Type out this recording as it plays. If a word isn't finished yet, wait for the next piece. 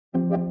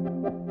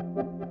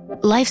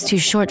Life's too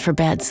short for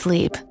bad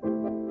sleep.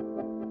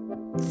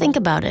 Think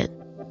about it.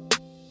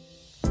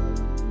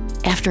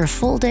 After a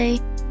full day,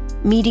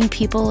 meeting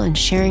people and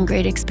sharing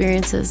great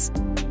experiences,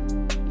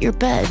 your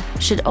bed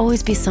should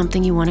always be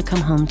something you want to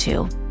come home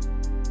to.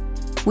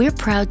 We're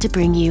proud to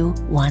bring you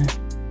One,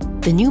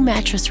 the new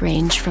mattress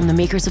range from the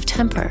makers of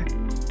Tempur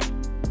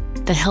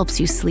that helps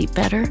you sleep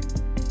better,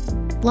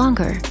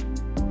 longer,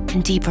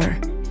 and deeper.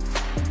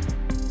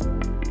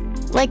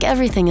 Like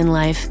everything in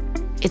life,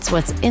 it's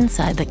what's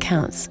inside that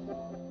counts.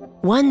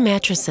 One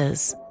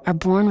mattresses are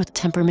born with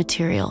Tempur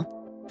Material.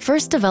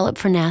 First developed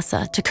for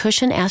NASA to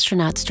cushion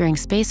astronauts during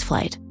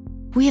spaceflight,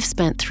 we have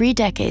spent 3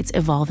 decades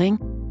evolving,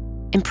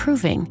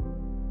 improving,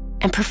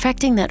 and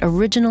perfecting that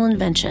original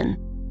invention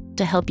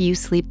to help you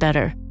sleep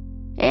better.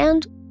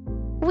 And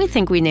we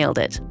think we nailed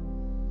it.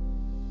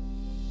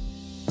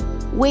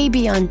 Way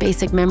beyond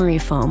basic memory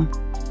foam,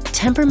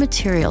 Tempur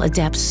Material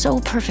adapts so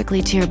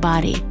perfectly to your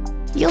body,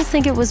 you'll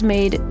think it was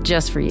made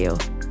just for you.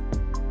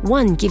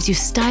 One gives you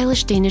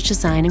stylish Danish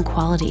design and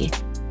quality,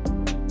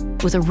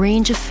 with a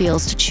range of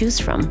feels to choose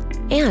from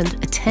and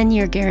a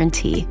 10-year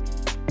guarantee.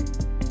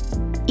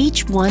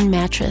 Each One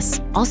mattress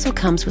also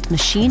comes with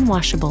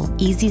machine-washable,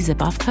 easy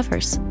zip-off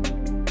covers.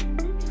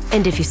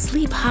 And if you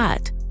sleep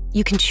hot,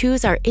 you can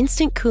choose our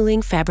instant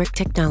cooling fabric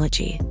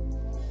technology.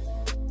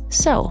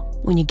 So,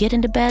 when you get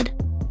into bed,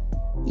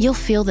 you'll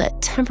feel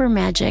that Tempur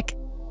magic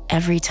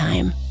every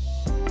time.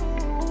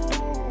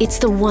 It's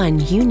the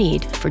one you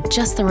need for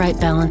just the right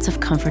balance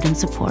of comfort and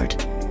support.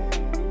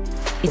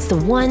 It's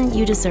the one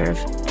you deserve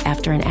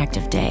after an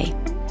active day.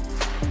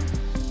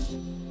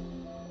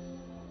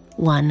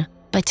 One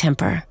by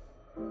Tempur.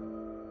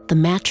 The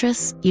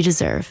mattress you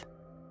deserve.